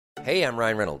Hey, I'm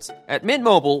Ryan Reynolds. At Mint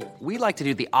Mobile, we like to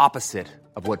do the opposite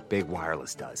of what Big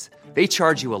Wireless does. They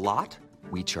charge you a lot,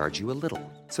 we charge you a little.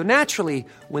 So naturally,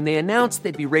 when they announced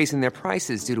they'd be raising their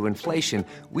prices due to inflation,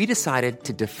 we decided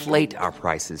to deflate our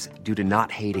prices due to not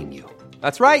hating you.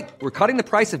 That's right. We're cutting the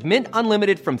price of Mint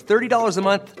Unlimited from $30 a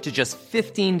month to just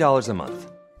 $15 a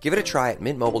month. Give it a try at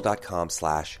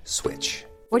mintmobile.com/switch.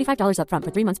 $45 up front for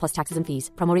 3 months plus taxes and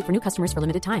fees. Promo rate for new customers for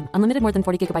limited time. Unlimited more than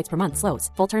 40 gigabytes per month. Slows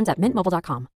full terms at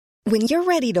mintmobile.com. When you're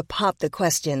ready to pop the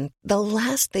question, the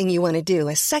last thing you want to do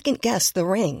is second-guess the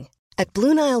ring. At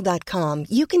BlueNile.com,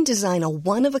 you can design a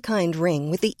one-of-a-kind ring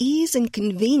with the ease and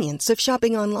convenience of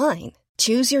shopping online.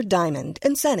 Choose your diamond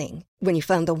and setting. When you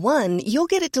find the one, you'll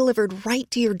get it delivered right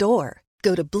to your door.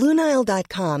 Go to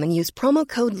BlueNile.com and use promo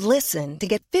code LISTEN to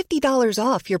get $50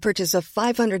 off your purchase of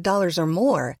 $500 or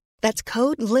more. That's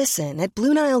code LISTEN at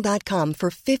BlueNile.com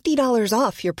for $50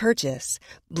 off your purchase.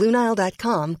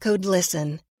 BlueNile.com, code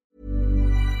LISTEN.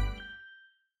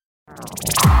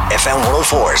 FM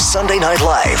 104 Sunday Night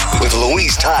Live with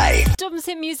Louise Ty. Dublin's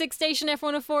hit music station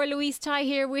F104, Louise Ty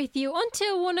here with you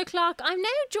until 1 o'clock. I'm now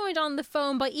joined on the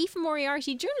phone by Aoife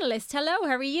Moriarty, journalist. Hello,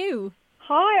 how are you?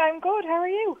 Hi, I'm good. How are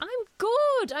you?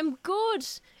 I'm good.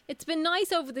 It's been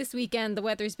nice over this weekend. The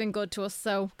weather's been good to us,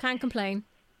 so can't complain.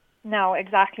 No,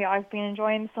 exactly. I've been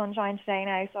enjoying the sunshine today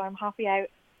now, so I'm happy out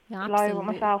live with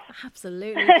myself.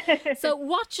 Absolutely. So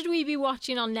what should we be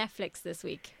watching on Netflix this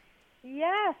week?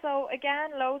 Yeah, so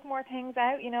again, loads more things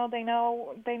out. You know, they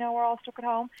know we're all stuck at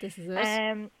home. This is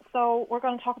it. So we're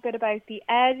going to talk a bit about the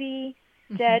Eddie,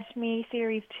 Dead to Me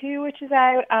Series 2, which is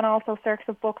out, and also Circus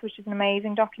of Books, which is an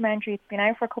amazing documentary. It's been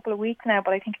out for a couple of weeks now,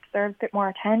 but I think it deserves a bit more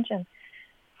attention.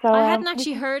 So I hadn't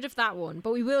actually heard of that one,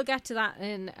 but we will get to that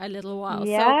in a little while.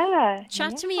 Yeah. So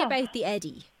chat to me about the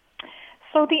Eddie.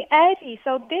 So the Eddie,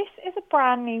 so this is a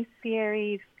brand new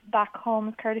series that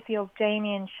comes courtesy of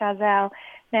Damien Chazelle.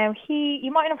 Now,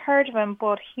 you might have heard of him,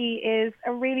 but he is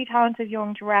a really talented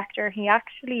young director. He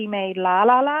actually made La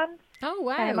La Land. Oh,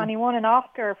 wow. And he won an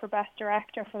Oscar for Best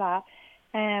Director for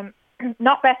that.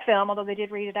 Not Best Film, although they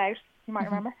did read it out. You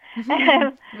might remember.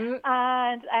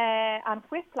 And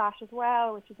Whiplash as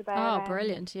well, which is about... Oh,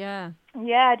 brilliant, yeah.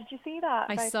 Yeah, did you see that?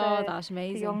 I saw that,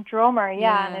 amazing. The young drummer,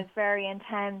 and his very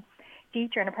intense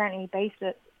teacher, and apparently he based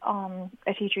it on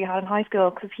a teacher he had in high school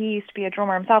because he used to be a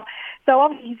drummer himself. So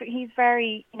obviously he's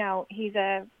very, he's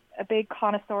a big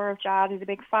connoisseur of jazz. He's a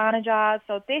big fan of jazz.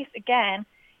 So this, again,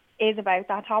 is about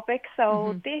that topic.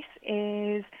 So this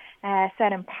is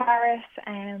set in Paris,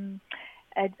 a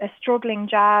struggling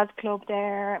jazz club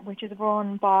there, which is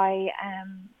run by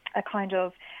a kind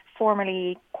of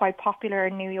formerly quite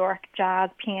popular New York jazz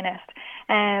pianist.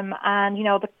 And,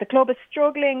 the club is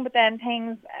struggling, but then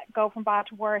things go from bad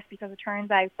to worse because it turns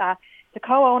out that the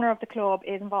co-owner of the club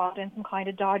is involved in some kind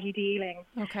of dodgy dealing.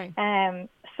 Okay.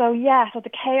 So the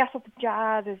chaos of the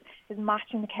jazz is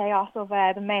matching the chaos of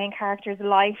the main character's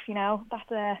life,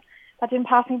 that didn't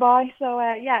pass me by. So,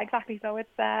 exactly. So it's,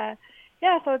 so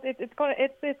it's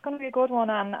going to be a good one.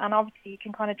 And obviously you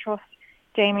can kind of trust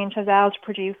Damien Chazelle to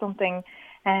produce something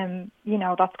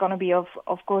that's going to be of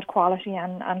good quality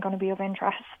and going to be of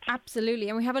interest. Absolutely.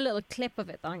 And we have a little clip of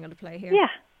it that I'm going to play here. Yeah.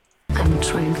 I'm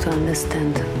trying to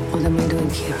understand. What am I doing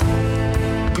here?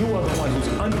 You are the one who's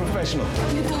unprofessional.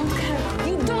 You don't care.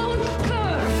 You don't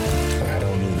care. I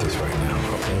don't need this right now,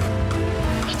 okay?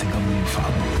 I think I'm being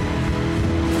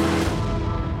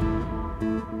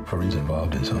followed. Fareed's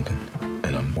involved in something,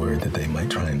 and I'm worried that they might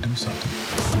try and do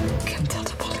something. Can't tell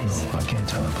the police. No, I can't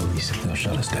tell the police if they'll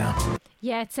shut us down.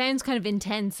 Yeah, it sounds kind of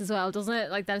intense as well, doesn't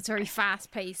it? Like that it's very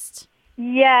fast-paced.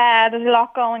 Yeah, there's a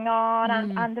lot going on,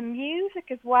 and the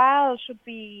music as well should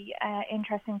be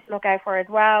interesting to look out for as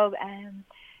well,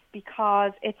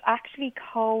 because it's actually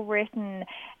co-written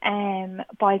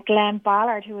by Glenn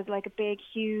Ballard, who was like a big,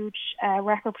 huge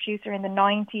record producer in the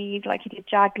 90s. Like he did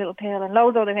Jagged Little Pill and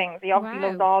loads of other things. He obviously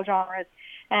loves all genres.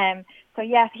 So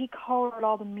yes, he co-wrote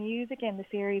all the music in the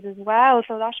series as well.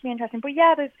 So that should be interesting. But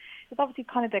yeah, there's obviously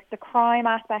kind of the crime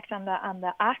aspect and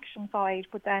the action side,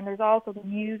 but then there's also the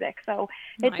music. So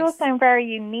it does sound very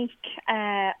unique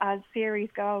as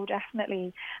series go,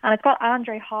 definitely. And it's got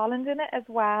Andre Holland in it as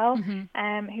well.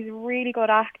 He's a really good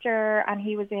actor, and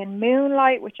he was in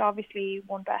Moonlight, which obviously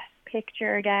won Best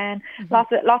Picture again.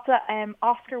 Lots of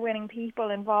Oscar-winning people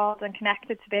involved and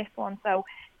connected to this one. So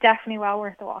definitely well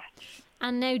worth the watch.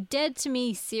 And now Dead to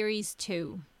Me Series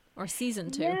 2 or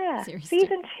Season 2. Yeah,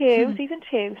 Season 2.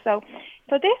 So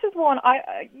this is one,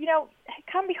 it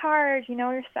can be hard,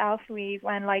 yourself, Louise,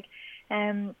 when a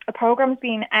program's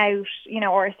been out,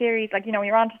 or a series,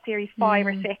 you're on to series 5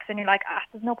 or 6 and you're like,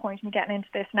 there's no point in me getting into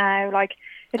this now.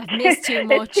 I've missed too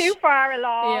much. It's too far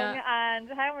along, Yeah. and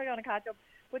how am I going to catch up?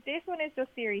 But this one is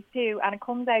just series 2, and it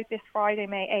comes out this Friday,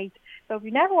 May 8th. So if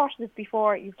you've never watched this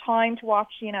before, you've time to watch,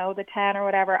 the 10 or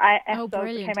whatever episodes that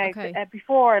brilliant. came out Okay.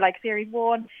 Before, like series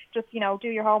 1. Just, do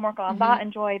your homework on that,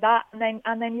 enjoy that,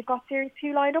 and then you've got series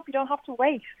 2 lined up. You don't have to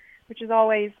wait, which is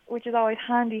always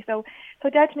handy. So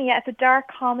definitely, yeah, it's a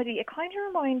dark comedy. It kind of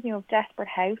reminds me of Desperate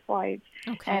Housewives.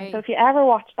 Okay. So if you ever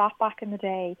watched that back in the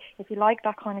day, if you like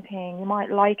that kind of thing, you might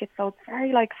like it. So it's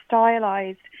very like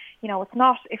stylized. It's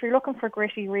not, if you're looking for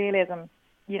gritty realism,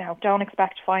 don't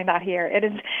expect to find that here. It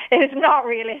is not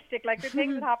realistic. Like, the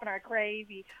things that happen are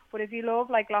crazy. But if you love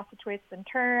like lots of twists and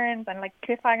turns and like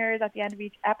cliffhangers at the end of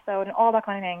each episode and all that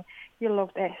kind of thing, you'll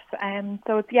love this.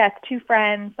 So it's two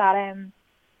friends that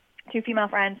two female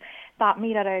friends that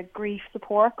meet at a grief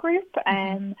support group,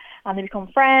 and they become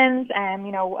friends.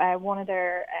 One of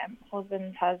their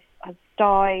husbands has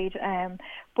died,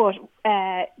 but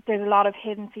there's a lot of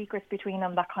hidden secrets between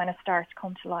them that kind of start to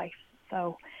come to life.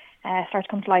 So yeah,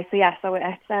 so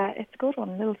it's a good one,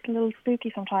 a little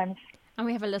spooky sometimes. And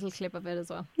we have a little clip of it as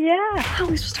well. Yeah. How are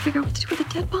we supposed to figure out what to do with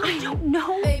a dead body? I don't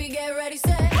know. Baby, get ready,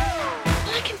 set.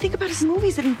 All I can think about is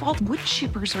movies that involve wood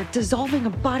chippers or dissolving a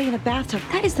body in a bathtub.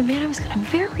 That is the man I was going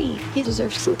to marry. He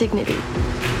deserves some dignity.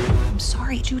 I'm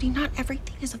sorry, Judy. Not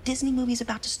everything is a Disney movie's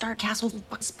about to start. Castle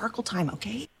Sparkle time,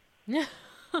 okay?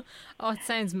 Oh, it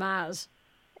sounds mad.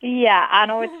 Yeah, I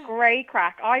know, it's great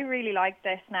crack. I really like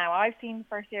this now. I've seen the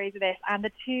first series of this, and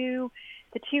the two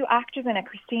actors in it,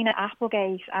 Christina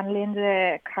Applegate and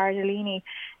Linda Cardellini,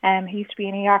 who used to be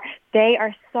in ER, they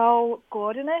are so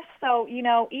good in it. So,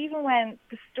 even when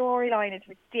the storyline is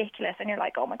ridiculous and you're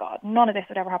like, oh my God, none of this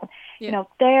would ever happen,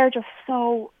 they're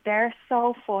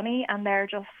so funny and they're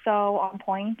just so on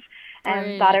point.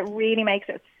 That it really makes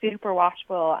it super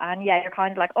watchable, and yeah, you're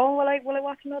kind of like, oh, will I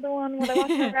watch another one? Will I watch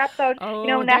another episode? Oh,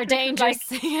 Netflix they're dangerous.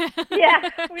 Like, yeah,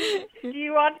 do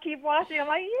you want to keep watching? I'm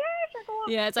like, yeah, sure, go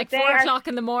on. Yeah, it's like 4 o'clock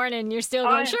in the morning. You're still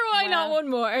going, sure, why not one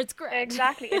more? It's great.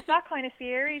 Exactly, it's that kind of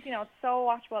series. It's so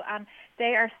watchable, and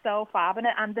they are so fab in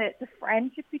it, and the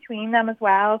friendship between them as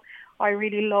well, I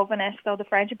really love in it. So the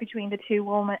friendship between the two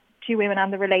women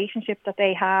and the relationship that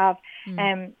they have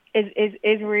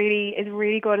is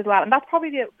really good as well. And that's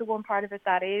probably the one part of it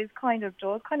that does kind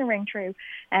of ring true.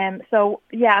 So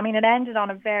yeah, I mean, it ended on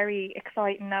a very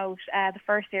exciting note, the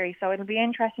first series. So it'll be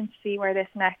interesting to see where this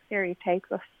next series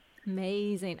takes us.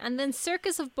 Amazing. And then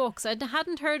Circus of Books. I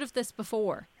hadn't heard of this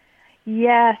before.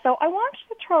 Yeah, so I wanted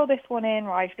to throw this one in,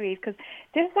 right, Louise, because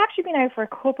this has actually been out for a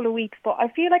couple of weeks, but I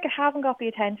feel like it hasn't got the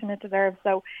attention it deserves.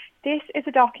 So this is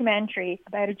a documentary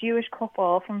about a Jewish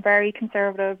couple from very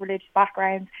conservative religious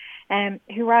backgrounds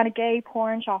who ran a gay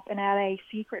porn shop in LA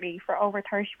secretly for over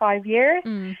 35 years.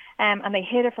 And they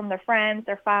hid it from their friends,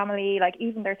 their family, like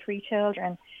even their 3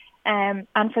 children. And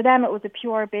for them, it was a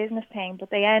pure business thing,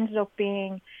 but they ended up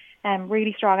being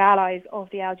really strong allies of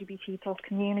the LGBT plus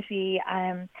community.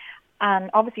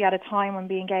 And obviously at a time when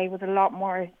being gay was a lot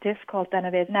more difficult than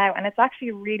it is now. And it's actually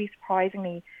a really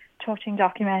surprisingly touching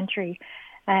documentary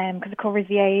because it covers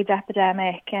the AIDS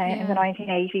epidemic in the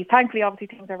 1980s. Thankfully,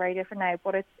 obviously things are very different now,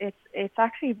 but it's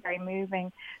actually a very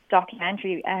moving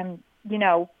documentary,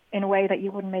 in a way that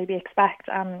you wouldn't maybe expect.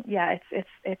 Yeah,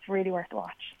 it's really worth the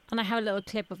watch. And I have a little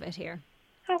clip of it here.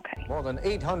 Okay. More than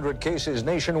 800 cases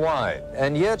nationwide,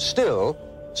 and yet still,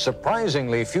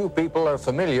 surprisingly few people are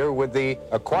familiar with the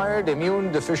acquired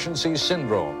immune deficiency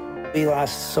syndrome. We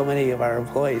lost so many of our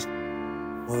employees.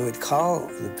 We would call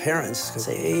the parents and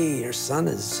say, hey, your son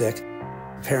is sick.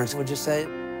 Parents would just say,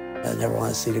 I never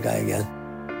want to see the guy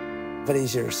again. But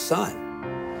he's your son.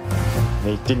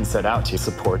 They didn't set out to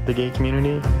support the gay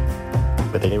community,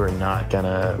 but they were not going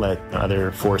to let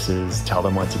other forces tell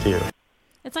them what to do.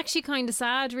 It's actually kind of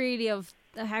sad, really, of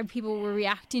how people were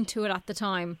reacting to it at the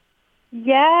time.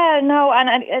 Yeah, no,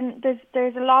 and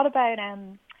there's a lot about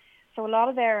so a lot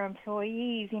of their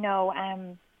employees, would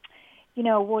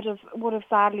have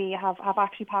sadly have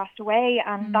actually passed away,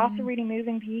 and that's a really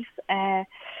moving piece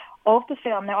of the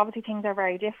film. Now, obviously, things are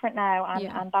very different now,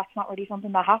 and that's not really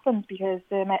something that happens because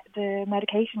the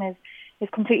medication is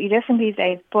completely different these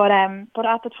days. But at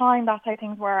the time, that's how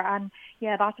things were, and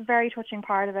yeah, that's a very touching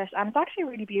part of it, and it's actually a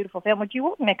really beautiful film. Like you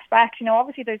wouldn't expect,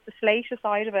 obviously there's the salacious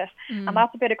side of it, and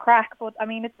that's a bit of crack, but I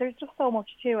mean, there's just so much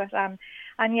to it, and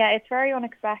yeah, it's very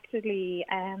unexpectedly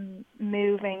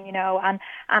moving, and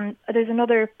there's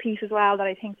another piece as well that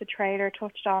I think the trailer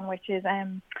touched on, which is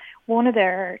one of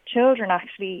their children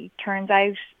actually turns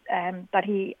out that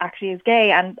he actually is gay,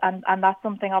 and that's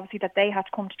something obviously that they had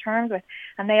to come to terms with,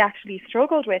 and they actually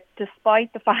struggled with,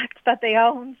 despite the fact that they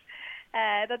owned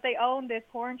that they owned this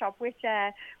porn shop, which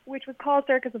was called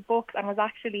Circus of Books and was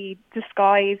actually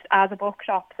disguised as a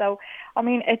bookshop. So, I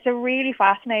mean, it's a really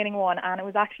fascinating one, and it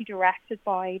was actually directed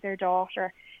by their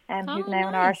daughter, who's now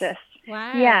an artist.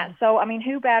 Wow. Yeah, so I mean,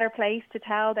 who better place to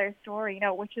tell their story,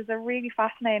 which is a really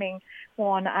fascinating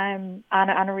one, and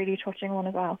a really touching one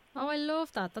as well. Oh, I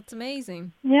love that. That's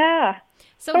amazing. Yeah.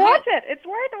 So watch it. It's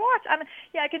worth a watch. And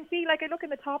yeah, I can see, I look in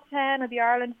the top 10 of the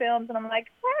Ireland films, and I'm like,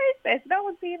 where is this? No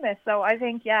one's seen this. So I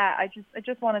think, I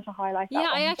just wanted to highlight that. Yeah,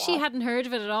 I actually hadn't heard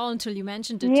of it at all until you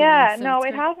mentioned it. To me, so no,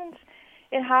 it hasn't.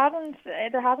 There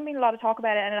hasn't been a lot of talk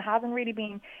about it, and it hasn't really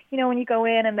been, when you go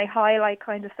in and they highlight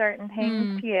kind of certain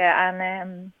things to you,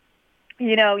 and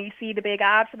you see the big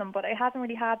ad for them, but it hasn't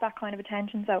really had that kind of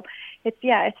attention. So it's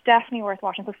definitely worth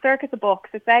watching. So Circus of Books,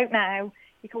 it's out now.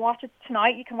 You can watch it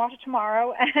tonight. You can watch it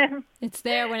tomorrow. It's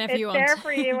there whenever you want. It's there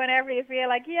for you whenever you feel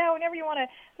like, whenever you want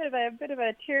a bit of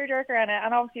a tearjerker,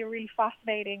 and obviously a really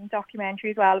fascinating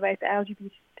documentary as well about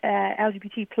the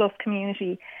LGBT plus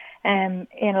community in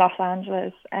Los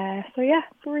Angeles.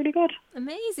 It's really good.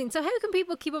 Amazing. So how can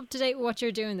people keep up to date with what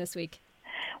you're doing this week?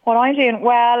 What I'm doing?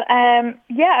 Well,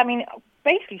 I mean,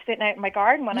 basically sitting out in my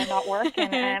garden when I'm not working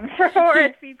for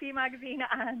RSVP Magazine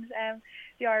and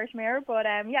the Irish Mirror. But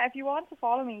if you want to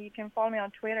follow me, you can follow me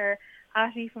on Twitter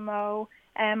at AoiFeMo,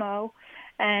 M-O.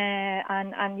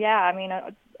 And I mean,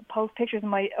 I post pictures of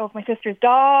my sister's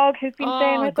dog who's been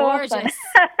staying with gorgeous. us.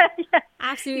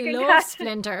 Absolutely love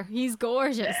Splinter. He's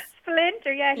gorgeous.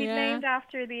 Splinter, he's named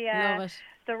after the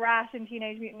rat in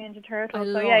Teenage Mutant Ninja Turtles.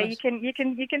 You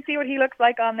can see what he looks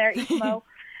like on there, AoiFeMo.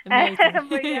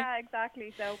 But yeah,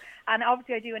 exactly. So, and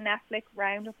obviously I do a Netflix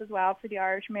roundup as well for the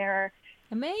Irish Mirror.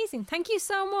 Amazing. Thank you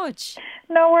so much.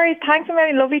 No worries. Thanks a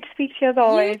million. Lovely to speak to you as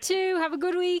always. You too. Have a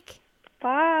good week.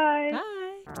 Bye.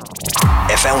 Bye.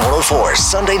 FM 104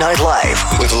 Sunday Night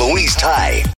Live with Louise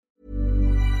Ty.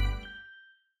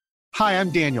 Hi, I'm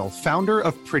Daniel, founder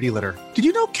of Pretty Litter. Did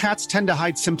you know cats tend to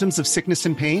hide symptoms of sickness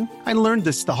and pain? I learned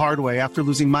this the hard way after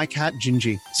losing my cat,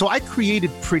 Gingy. So I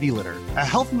created Pretty Litter, a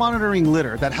health monitoring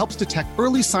litter that helps detect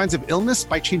early signs of illness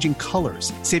by changing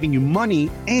colors, saving you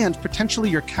money and potentially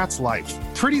your cat's life.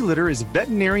 Pretty Litter is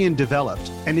veterinarian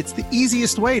developed, and it's the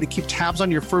easiest way to keep tabs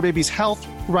on your fur baby's health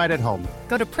right at home.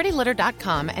 Go to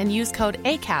prettylitter.com and use code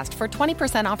ACAST for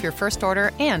 20% off your first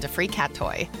order and a free cat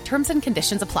toy. Terms and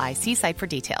conditions apply. See site for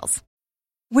details.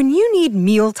 When you need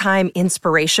mealtime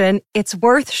inspiration, it's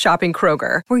worth shopping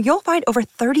Kroger, where you'll find over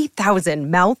 30,000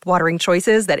 mouth-watering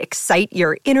choices that excite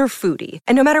your inner foodie.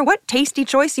 And no matter what tasty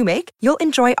choice you make, you'll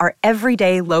enjoy our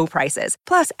everyday low prices,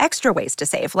 plus extra ways to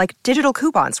save, like digital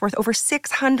coupons worth over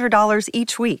 $600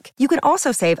 each week. You can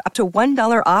also save up to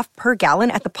 $1 off per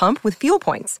gallon at the pump with fuel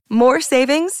points. More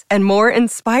savings and more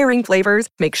inspiring flavors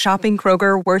make shopping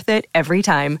Kroger worth it every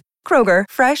time. Kroger,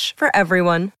 fresh for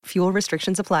everyone. Fuel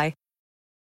restrictions apply.